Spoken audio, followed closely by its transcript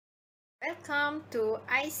Welcome to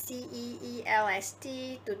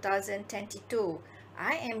ICEELST2022.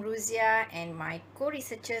 I am Ruziah and my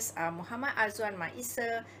co-researchers are Muhammad Azwan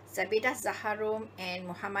Maisa, Zabidah Zaharum and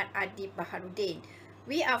Muhammad Adib Baharuddin.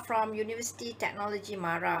 We are from University Technology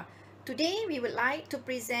Mara. Today we would like to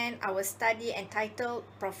present our study entitled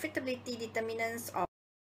Profitability Determinants of.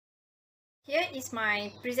 Here is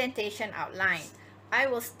my presentation outline. I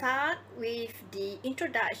will start with the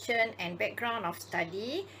introduction and background of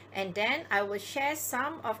study, and then I will share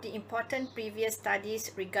some of the important previous studies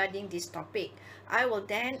regarding this topic. I will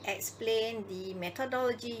then explain the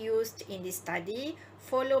methodology used in this study,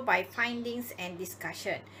 followed by findings and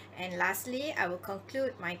discussion. And lastly, I will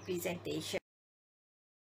conclude my presentation.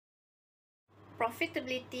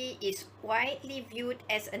 Profitability is widely viewed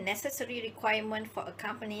as a necessary requirement for a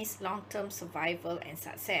company's long-term survival and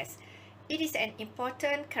success. It is an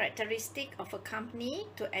important characteristic of a company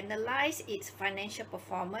to analyze its financial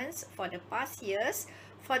performance for the past years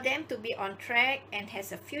for them to be on track and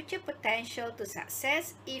has a future potential to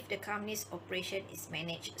success if the company's operation is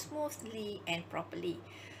managed smoothly and properly.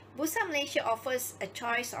 Bursa Malaysia offers a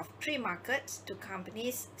choice of 3 markets to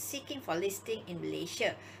companies seeking for listing in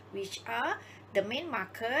Malaysia, which are the main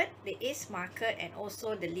market, the ACE market and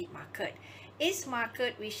also the lead market. ACE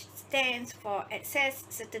market, which stands for Access,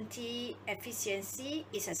 Certainty, Efficiency,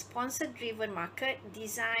 is a sponsor-driven market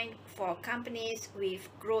designed for companies with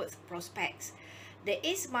growth prospects. The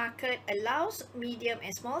ACE market allows medium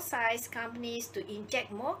and small-sized companies to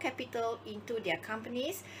inject more capital into their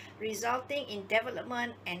companies, resulting in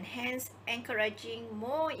development and hence encouraging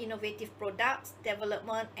more innovative products,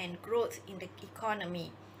 development and growth in the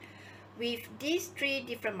economy. With these 3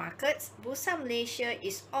 different markets, Bursa Malaysia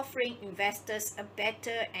is offering investors a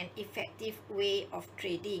better and effective way of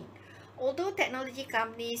trading. Although technology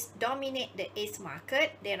companies dominate the ACE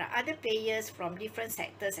market, there are other players from different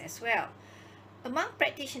sectors as well. Among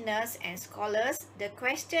practitioners and scholars, the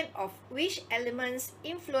question of which elements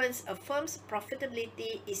influence a firm's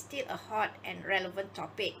profitability is still a hot and relevant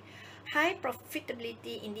topic. High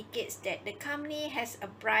profitability indicates that the company has a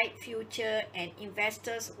bright future and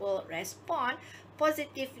investors will respond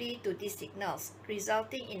positively to these signals,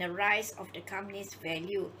 resulting in a rise of the company's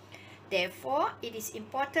value. Therefore, it is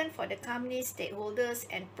important for the company's stakeholders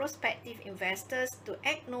and prospective investors to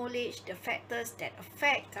acknowledge the factors that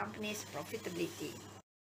affect companies' profitability.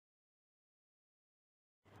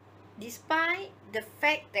 Despite the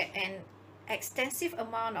fact that an extensive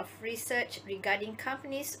amount of research regarding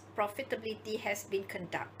companies' profitability has been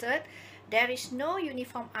conducted, there is no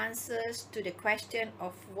uniform answers to the question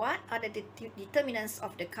of what are the determinants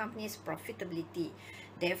of the company's profitability.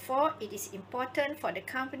 Therefore, it is important for the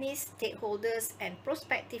company's stakeholders and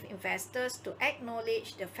prospective investors to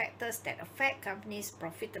acknowledge the factors that affect companies'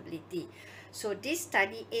 profitability. So this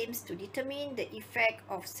study aims to determine the effect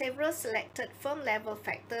of several selected firm-level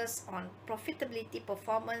factors on profitability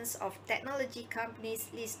performance of technology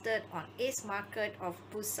companies listed on ACE market of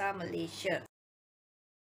Bursa Malaysia.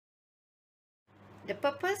 The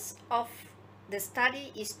purpose of the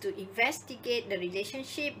study is to investigate the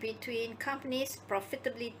relationship between companies'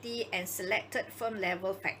 profitability and selected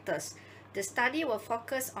firm-level factors. The study will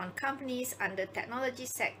focus on companies under technology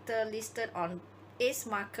sector listed on ACE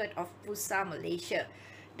market of Bursa Malaysia.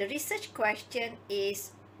 The research question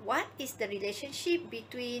is, what is the relationship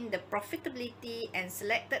between the profitability and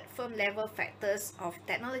selected firm-level factors of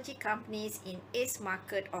technology companies in ACE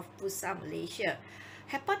market of Bursa Malaysia?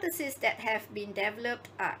 Hypotheses that have been developed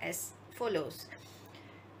are as follows.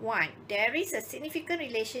 1. There is a significant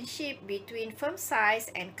relationship between firm size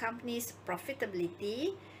and company's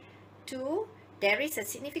profitability. 2. There is a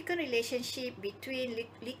significant relationship between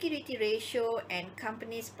liquidity ratio and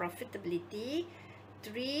company's profitability.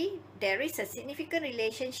 3. There is a significant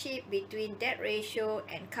relationship between debt ratio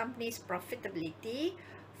and company's profitability.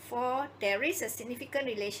 4. There is a significant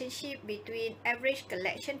relationship between average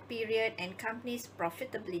collection period and company's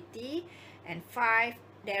profitability. And 5.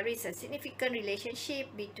 There is a significant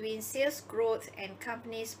relationship between sales growth and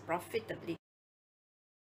company's profitability.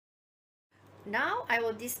 Now I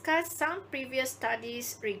will discuss some previous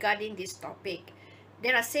studies regarding this topic.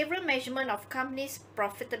 There are several measurements of companies'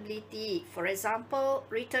 profitability. For example,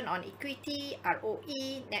 return on equity,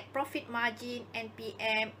 ROE, net profit margin,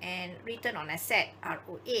 NPM, and return on asset,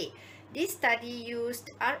 ROA. This study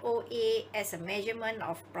used ROA as a measurement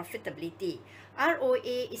of profitability.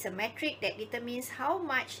 ROA is a metric that determines how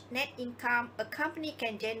much net income a company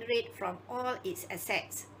can generate from all its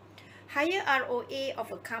assets. Higher ROA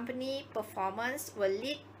of a company performance will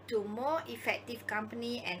lead to more effective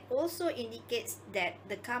company and also indicates that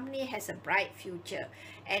the company has a bright future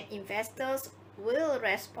and investors will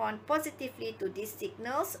respond positively to these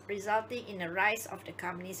signals, resulting in a rise of the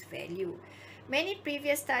company's value. Many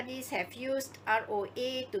previous studies have used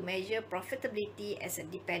ROA to measure profitability as a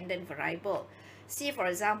dependent variable. See, for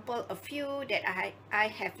example, a few that I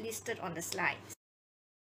have listed on the slides.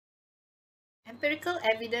 Empirical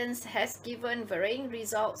evidence has given varying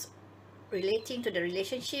results relating to the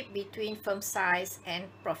relationship between firm size and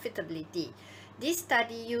profitability. This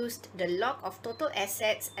study used the log of total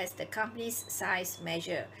assets as the company's size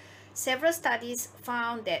measure. Several studies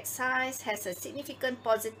found that size has a significant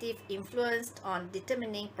positive influence on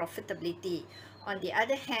determining profitability. On the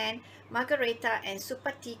other hand, Margareta and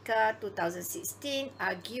Supatika 2016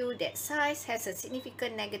 argue that size has a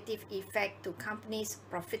significant negative effect to companies'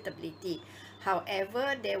 profitability.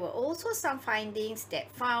 However, there were also some findings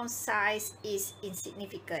that found size is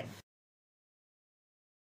insignificant.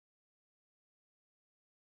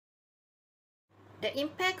 The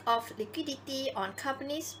impact of liquidity on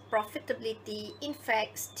companies' profitability, in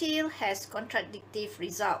fact, still has contradictory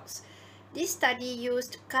results. This study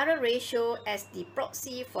used current ratio as the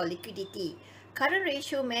proxy for liquidity. Current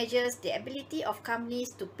ratio measures the ability of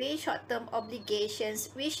companies to pay short-term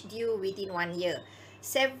obligations which due within 1 year.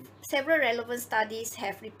 Several relevant studies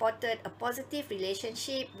have reported a positive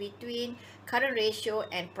relationship between current ratio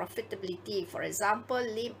and profitability. For example,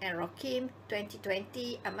 Lim and Rokim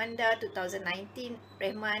 2020, Amanda 2019,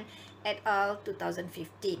 Rehman et al.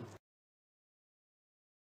 2015.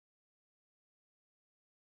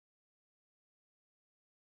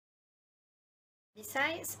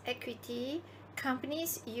 Besides equity,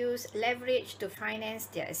 companies use leverage to finance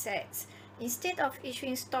their assets. Instead of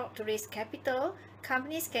issuing stock to raise capital,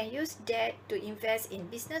 companies can use debt to invest in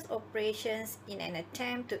business operations in an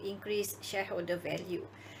attempt to increase shareholder value.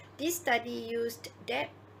 This study used debt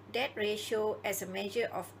ratio as a measure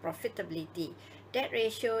of profitability. Debt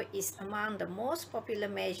ratio is among the most popular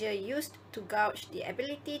measure used to gauge the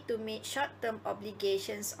ability to meet short-term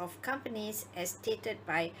obligations of companies as stated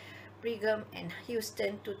by Brigham and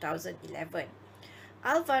Houston 2011.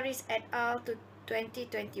 Alvarez et al.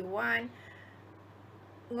 2021,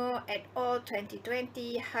 Ngo et al.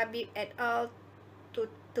 2020, Habib et al.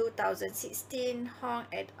 2016, Hong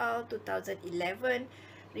et al. 2011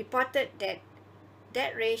 reported that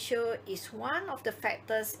debt ratio is one of the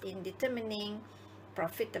factors in determining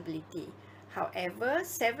profitability. However,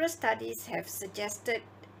 several studies have suggested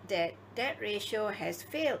that debt ratio has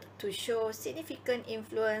failed to show significant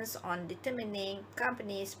influence on determining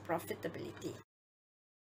companies' profitability.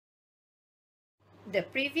 The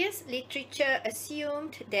previous literature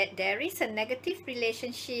assumed that there is a negative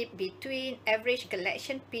relationship between average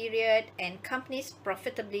collection period and companies'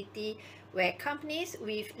 profitability, where companies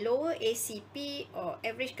with lower ACP or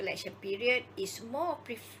average collection period is more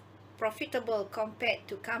profitable compared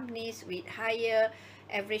to companies with higher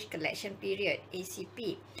average collection period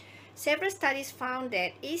ACP. Several studies found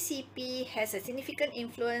that ACP has a significant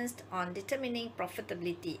influence on determining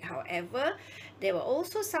profitability. However, there were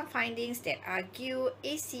also some findings that argue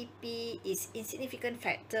ACP is an insignificant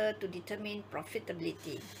factor to determine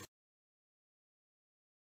profitability.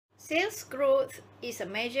 Sales growth is a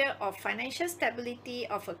measure of financial stability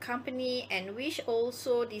of a company and which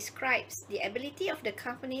also describes the ability of the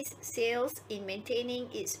company's sales in maintaining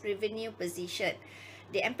its revenue position.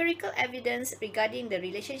 The empirical evidence regarding the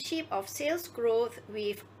relationship of sales growth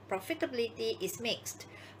with profitability is mixed.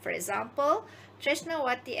 For example,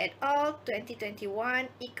 Treshnawati et al. 2021,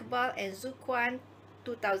 Iqbal and Zukwan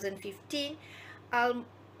 2015,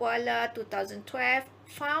 Al-Wala 2012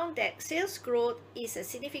 found that sales growth is a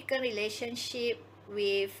significant relationship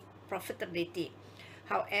with profitability.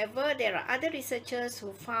 However, there are other researchers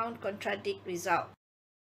who found contradictory results.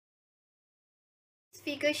 This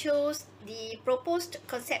figure shows the proposed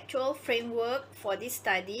conceptual framework for this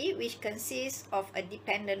study, which consists of a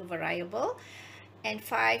dependent variable and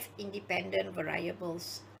 5 independent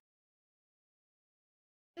variables.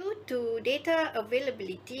 Due to data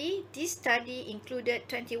availability, this study included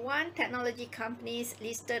 21 technology companies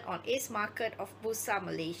listed on ACE market of Bursa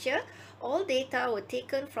Malaysia. All data were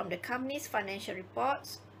taken from the company's financial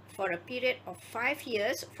reports for a period of 5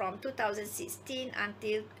 years from 2016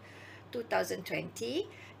 until 2020.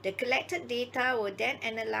 The collected data were then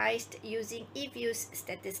analyzed using eViews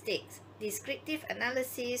statistics. Descriptive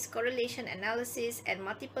analysis, correlation analysis, and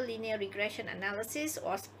multiple linear regression analysis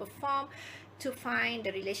was performed to find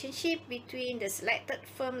the relationship between the selected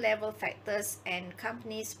firm level factors and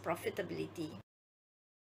companies' profitability.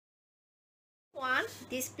 One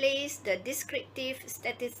displays the descriptive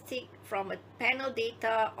statistic from a panel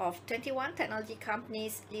data of 21 technology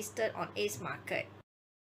companies listed on ACE market.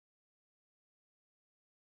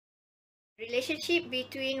 Relationship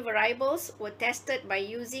between variables were tested by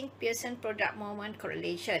using Pearson product moment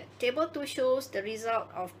correlation. Table 2 shows the result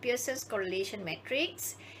of Pearson's correlation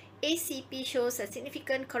matrix. ACP shows a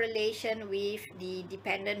significant correlation with the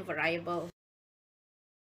dependent variable.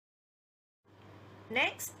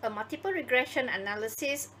 Next, a multiple regression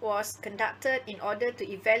analysis was conducted in order to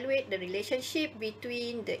evaluate the relationship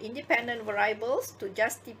between the independent variables to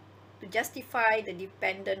justify the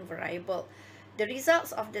dependent variable. The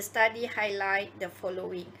results of the study highlight the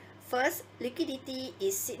following. First, liquidity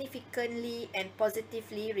is significantly and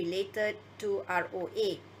positively related to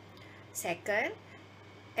ROA. Second,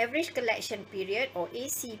 average collection period or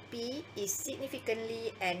ACP is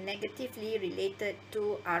significantly and negatively related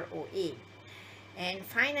to ROA. And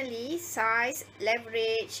finally, size,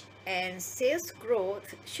 leverage, and sales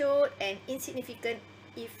growth showed an insignificant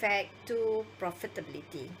effect to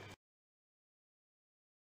profitability.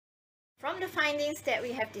 From the findings that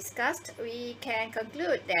we have discussed, we can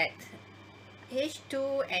conclude that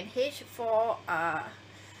H2 and H4 are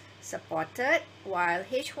supported, while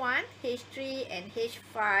H1, H3, and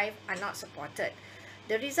H5 are not supported.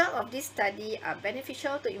 The results of this study are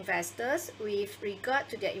beneficial to investors with regard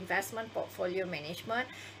to their investment portfolio management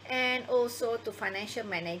and also to financial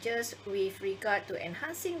managers with regard to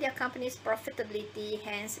enhancing their company's profitability,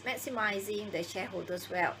 hence maximizing the shareholders'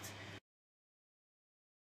 wealth.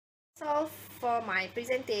 That's all for my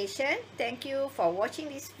presentation. Thank you for watching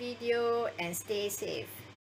this video and stay safe.